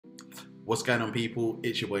What's going on, people?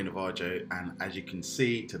 It's your boy Navajo, and as you can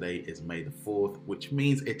see, today is May the 4th, which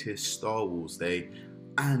means it is Star Wars Day,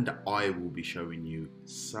 and I will be showing you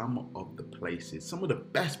some of the places, some of the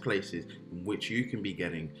best places in which you can be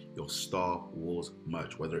getting your Star Wars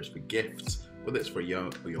merch, whether it's for gifts, whether it's for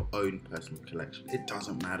your own personal collection. It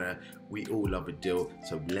doesn't matter. We all love a deal,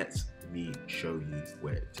 so let me show you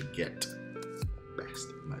where to get best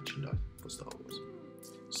merchandise for Star Wars.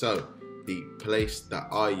 So the place that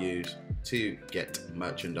I use to get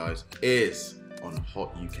merchandise is on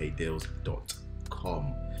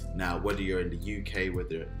hotukdeals.com. Now, whether you're in the UK,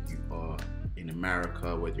 whether you are in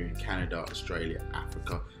America, whether you're in Canada, Australia,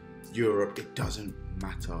 Africa, Europe, it doesn't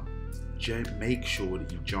matter. Make sure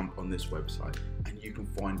that you jump on this website and you can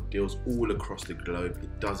find deals all across the globe.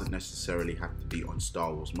 It doesn't necessarily have to be on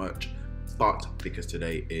Star Wars merch, but because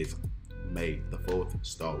today is May the 4th,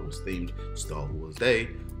 Star Wars themed, Star Wars Day,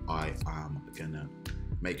 I am gonna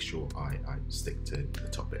make sure I stick to the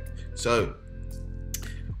topic. So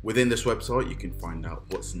within this website, you can find out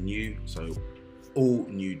what's new. So all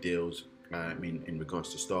new deals, in regards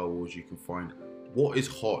to Star Wars, you can find what is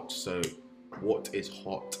hot. So what is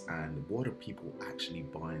hot and what are people actually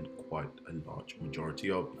buying quite a large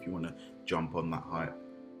majority of. If you want to jump on that hype,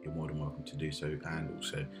 you're more than welcome to do so, and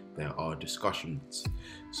also there are discussions.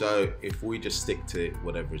 So if we just stick to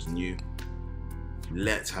whatever is new,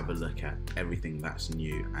 let's have a look at everything that's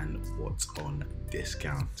new and what's on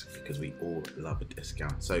discount, because we all love a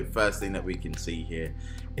discount. So first thing that we can see here,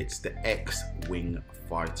 it's the X-Wing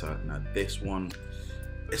fighter. Now this one,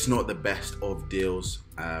 it's not the best of deals,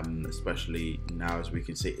 especially now. As we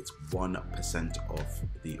can see, it's 1% off.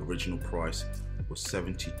 The original price was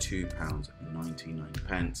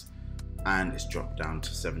 £72.99 and it's dropped down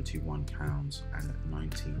to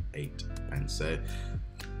 £71.98. So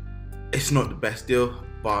it's not the best deal,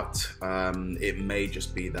 but it may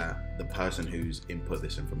just be that the person who's input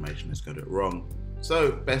this information has got it wrong.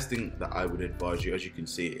 So best thing that I would advise you, as you can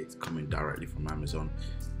see, it's coming directly from Amazon,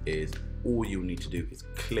 is all you'll need to do is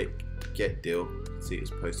click get deal. See, it's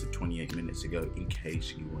posted 28 minutes ago in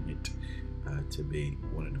case you want it to be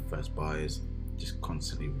one of the first buyers. Just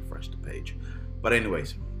constantly refresh the page. But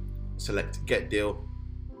anyways, select get deal,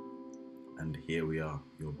 and here we are.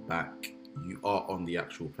 You're back. You are on the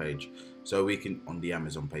actual page, so we can, on the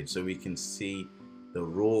Amazon page, so we can see the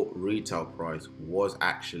raw retail price was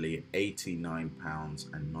actually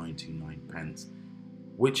 £89.99,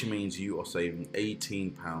 which means you are saving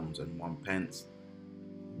 £18.01,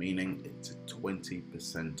 meaning it's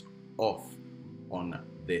 20% off on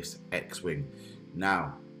this X-Wing.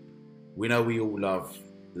 Now, we know we all love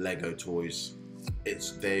Lego toys.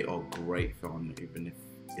 They are great fun, even if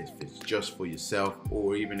it's just for yourself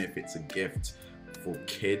or even if it's a gift for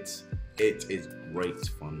kids. It is great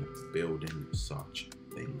fun building such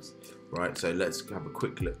things, right? So let's have a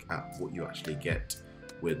quick look at what you actually get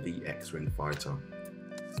with the X-Wing fighter.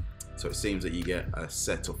 So it seems that you get a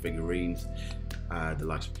set of figurines, the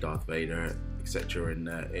likes of Darth Vader, etc. And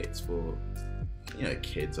it's for, you know,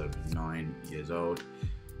 kids over 9 years old.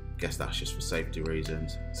 Guess that's just for safety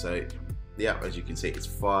reasons. So yeah, as you can see, it's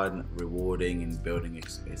fun, rewarding, and building.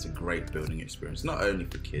 It's a great building experience, not only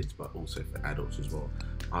for kids but also for adults as well.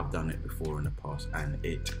 I've done it before in the past and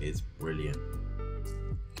it is brilliant.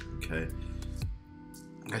 Okay,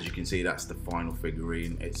 as you can see, that's the final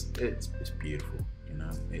figurine. It's beautiful. You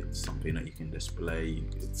know, it's something that you can display.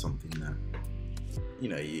 It's something that, you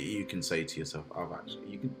know, you can say to yourself,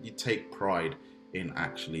 you take pride in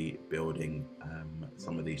actually building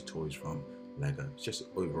some of these toys from Lego. It's just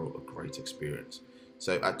overall a great experience.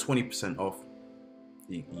 So at 20% off,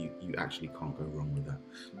 you actually can't go wrong with that.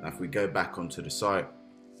 Now if we go back onto the site,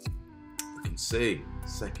 we can see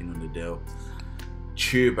second on the deal,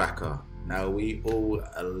 Chewbacca. Now we all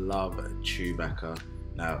love Chewbacca.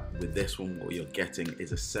 Now with this one, what you're getting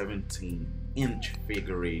is a 17-inch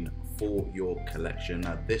figurine for your collection.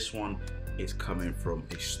 Now this one is coming from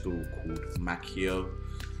a store called Macchio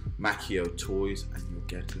Toys, and you're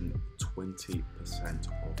getting 20%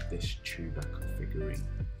 off this Chewbacca figurine.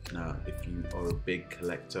 Now if you are a big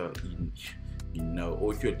collector, you know,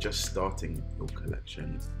 or if you're just starting your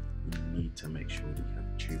collection, you need to make sure that you have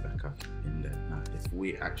Chewbacca in there. Now if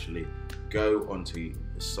we actually go onto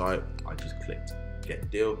the site, I just clicked get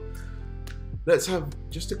deal. Let's have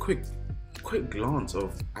just a quick glance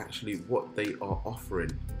of actually what they are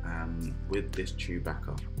offering with this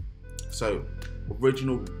Chewbacca. So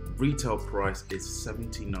original retail price is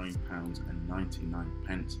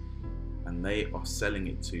 £79.99, and they are selling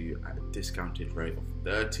it to you at a discounted rate of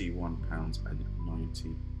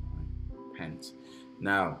 £31.99.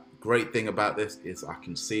 Now, great thing about this is I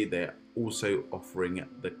can see they're also offering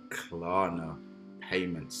the Klarna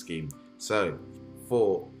payment scheme. So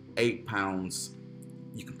for £8,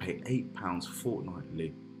 you can pay £8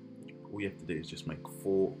 fortnightly. All you have to do is just make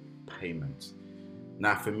 4 payments.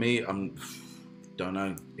 Now for me, don't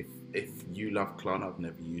know if you love Klarna. I've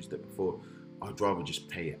never used it before. I'd rather just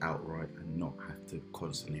pay it outright and not have to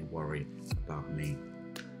constantly worry about me,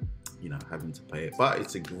 you know, having to pay it. But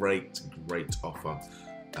it's a great offer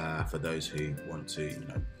for those who want to, you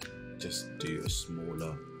know, just do a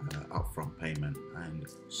smaller upfront payment and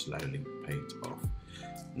slowly pay it off.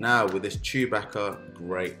 Now with this Chewbacca,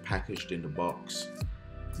 great, packaged in the box.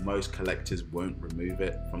 Most collectors won't remove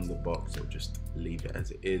it from the box, they'll just leave it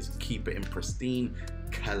as it is, keep it in pristine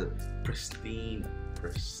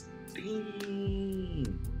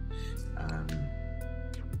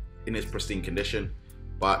in its pristine condition.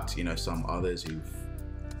 But you know, some others who've,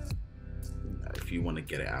 you know, if you want to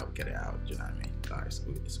get it out, do you know what I mean? Guys,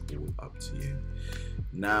 it's all up to you.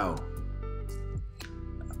 Now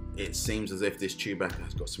it seems as if this Chewbacca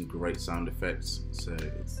has got some great sound effects. So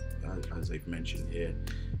it's, as they've mentioned here,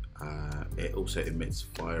 it also emits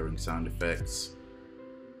firing sound effects.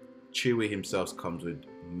 Chewie himself comes with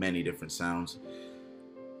many different sounds.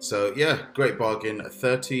 So yeah, great bargain.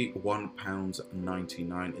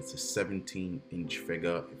 £31.99. It's a 17-inch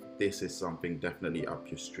figure. If this is something definitely up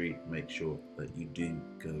your street, make sure that you do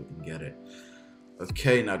go and get it.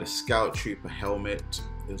 Okay, now the Scout Trooper helmet.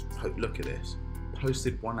 Look at this.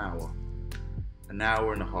 Posted an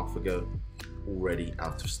hour and a half ago, already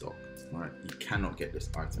out of stock. Right, you cannot get this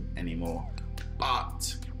item anymore.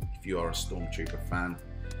 But if you are a Stormtrooper fan,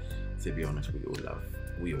 to be honest, we all love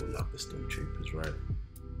the Stormtroopers, right?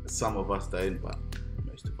 Some of us don't, but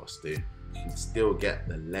most of us do. You can still get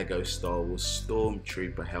the Lego Star Wars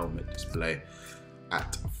Stormtrooper helmet display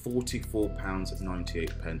at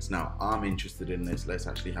 £44.98. Now I'm interested in this. Let's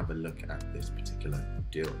actually have a look at this particular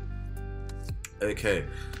deal. Okay,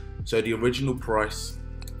 so the original price,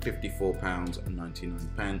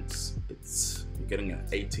 £54.99. You're getting an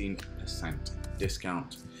 18%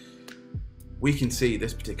 discount. We can see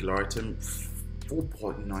this particular item,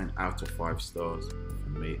 4.9 out of 5 stars. For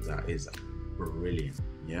me, that is brilliant.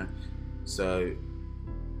 Yeah, so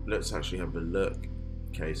let's actually have a look.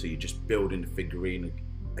 Okay, so you're just building the figurine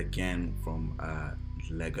again from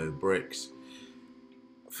Lego bricks.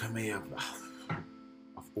 For me, I've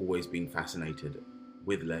always been fascinated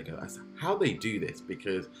with Lego as to how they do this,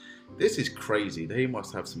 because this is crazy. They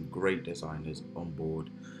must have some great designers on board,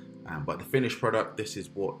 but the finished product, this is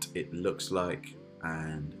what it looks like,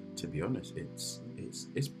 and to be honest, it's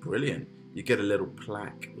brilliant. You get a little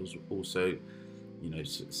plaque also, you know,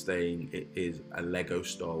 saying it is a Lego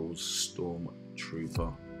Star Wars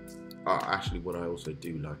Stormtrooper. Actually, what I also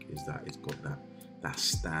do like is that it's got that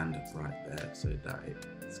stand right there, so that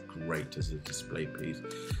it's great as a display piece.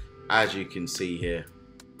 As you can see here,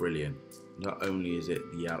 brilliant. Not only is it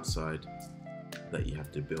the outside that you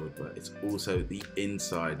have to build, but it's also the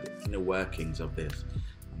inside, the inner workings of this.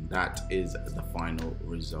 And that is the final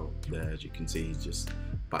result there. As you can see, he's just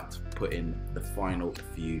about to put in the final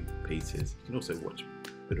few pieces. You can also watch a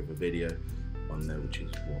bit of a video on there, which is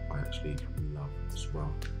what I actually love as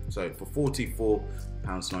well. So for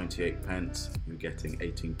 £44.98, you're getting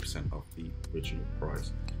 18% off the original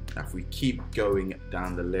price. Now if we keep going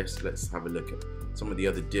down the list, let's have a look at some of the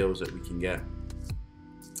other deals that we can get.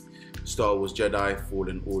 Star Wars Jedi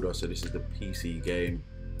Fallen Order, so this is the PC game,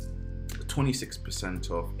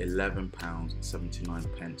 26% off,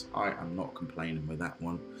 £11.79. I am not complaining with that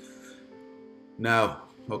one. Now,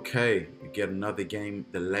 okay, we get another game,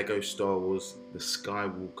 the Lego Star Wars, the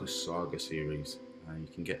Skywalker Saga series. You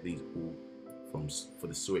can get these all for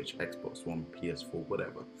the Switch, Xbox One, PS4,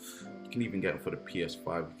 whatever. You can even get them for the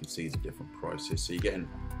PS5. You can see the different prices. So you're getting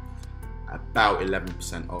about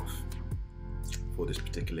 11% off for this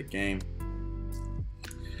particular game.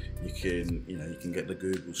 You can get the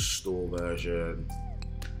Google Store version.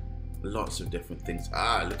 Lots of different things.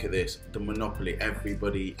 Look at this, the Monopoly.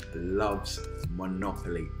 Everybody loves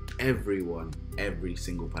Monopoly. Every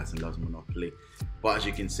single person loves Monopoly. But as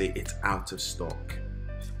you can see, it's out of stock.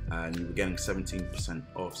 And you were getting 17%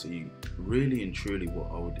 off. So you really and truly,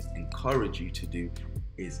 what I would encourage you to do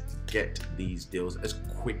is get these deals as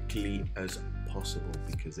quickly as possible,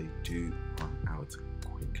 because they do run out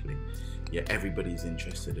quickly. Yeah, everybody's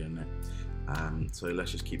interested in it. So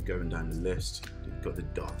let's just keep going down the list. We've got the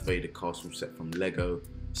Darth Vader castle set from Lego.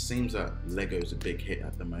 Seems that Lego is a big hit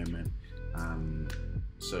at the moment.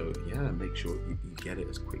 So yeah, make sure you get it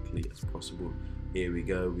as quickly as possible. Here we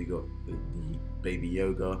go. We got the Baby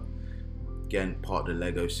Yoda, again part of the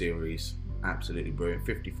Lego series. absolutely brilliant.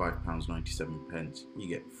 £55.97. You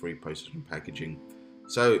get free postage and packaging.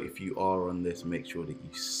 So if you are on this, make sure that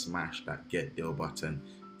you smash that get deal button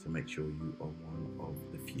to make sure you are one of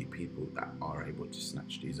the few people that are able to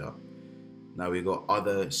snatch these up. Now we've got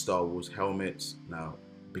other Star Wars helmets. Now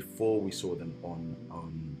before we saw them on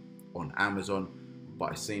Amazon,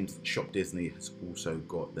 but it seems Shop Disney has also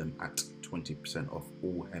got them at 20% off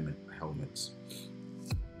all helmets.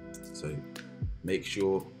 So make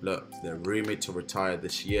sure, look, they're rumored to retire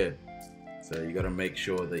this year. So you got to make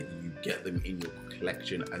sure that you get them in your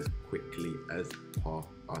collection as quickly as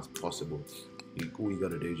possible. All you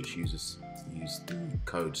got to do is just use the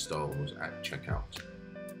code Star Wars at checkout.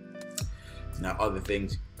 Now other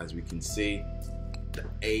things, as we can see, the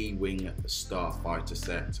A-Wing Starfighter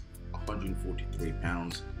set,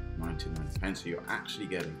 £143.99. So you're actually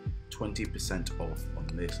getting 20% off on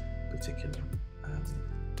this particular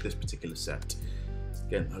set.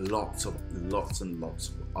 Again, lots and lots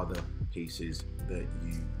of other pieces that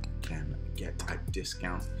you can get at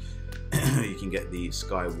discount. You can get the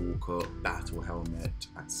Skywalker battle helmet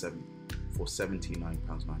for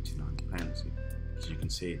 £79.99. As you can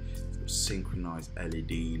see, it's got synchronized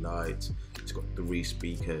LED lights, it's got 3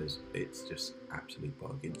 speakers, it's just absolute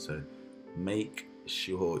bargain. So make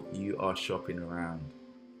sure you are shopping around.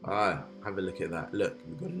 Have a look at that. Look,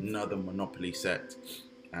 we've got another Monopoly set.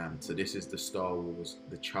 So this is the Star Wars,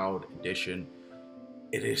 the Child Edition.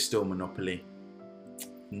 It is still Monopoly.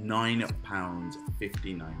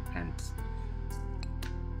 £9.59.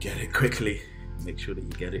 Get it quickly. Make sure that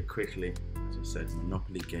you get it quickly. As I said,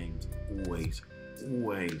 Monopoly games always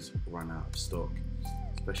run out of stock,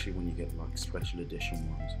 especially when you get like special edition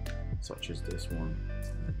ones, such as this one.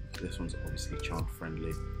 This one's obviously child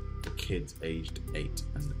friendly for kids aged 8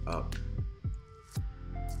 and up.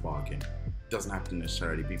 Bargain. Doesn't have to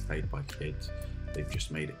necessarily be played by kids. They've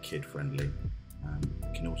just made it kid friendly.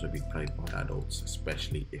 It can also be played by adults,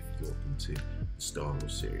 especially if you're into the Star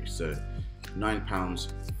Wars series. So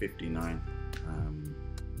 £9.59.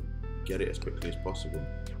 Get it as quickly as possible.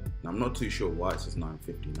 Now I'm not too sure why it says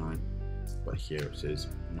 £9.59, but here it says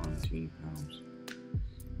 £19.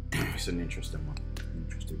 It's an interesting one.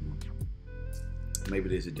 Maybe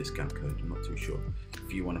there's a discount code, I'm not too sure.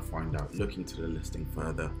 If you want to find out, look into the listing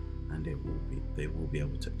further, and they will be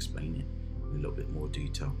able to explain it in a little bit more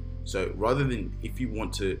detail. So rather than, if you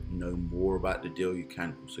want to know more about the deal, you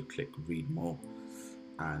can also click read more,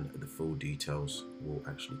 and the full details will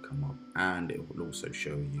actually come up, and it will also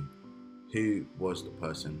show you who was the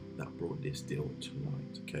person that brought this deal to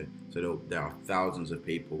light. Okay, so there are thousands of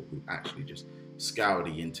people who actually just scour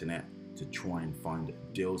the internet to try and find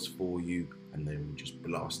deals for you, and they will just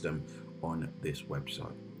blast them on this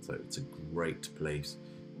website. So it's a great place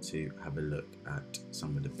to have a look at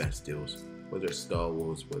some of the best deals, whether it's Star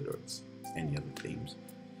Wars, whether it's any other themes.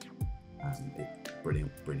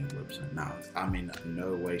 Brilliant website. Now, I'm in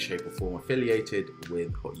no way, shape or form affiliated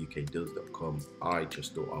with hotukdeals.com. I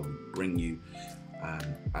just thought I would bring you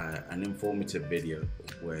an informative video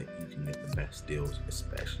where you can get the best deals,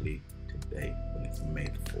 especially today when it's May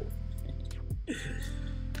the 4th.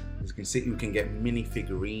 As you can see, you can get mini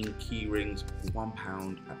figurine key rings for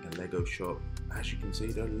 £1 at the Lego shop. As you can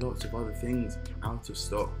see, there are lots of other things out of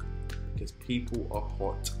stock because people are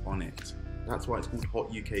hot on it. That's why it's called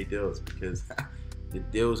Hot UK Deals, because the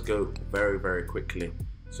deals go very quickly.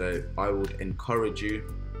 So I would encourage you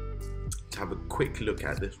to have a quick look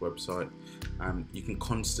at this website. You can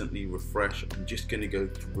constantly refresh. I'm just going to go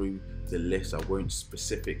through the list. I won't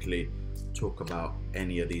specifically talk about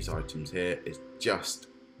any of these items here. It's just,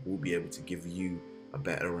 we'll be able to give you a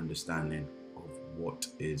better understanding of what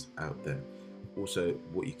is out there. Also,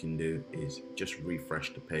 what you can do is just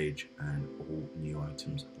refresh the page and all new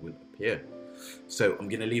items will appear. So I'm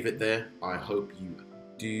going to leave it there. I hope you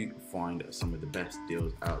do find some of the best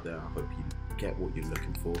deals out there. I hope you get what you're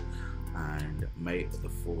looking for, and may the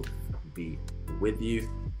 4th be with you.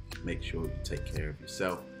 Make sure you take care of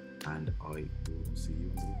yourself, and I will see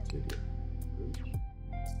you in the next video.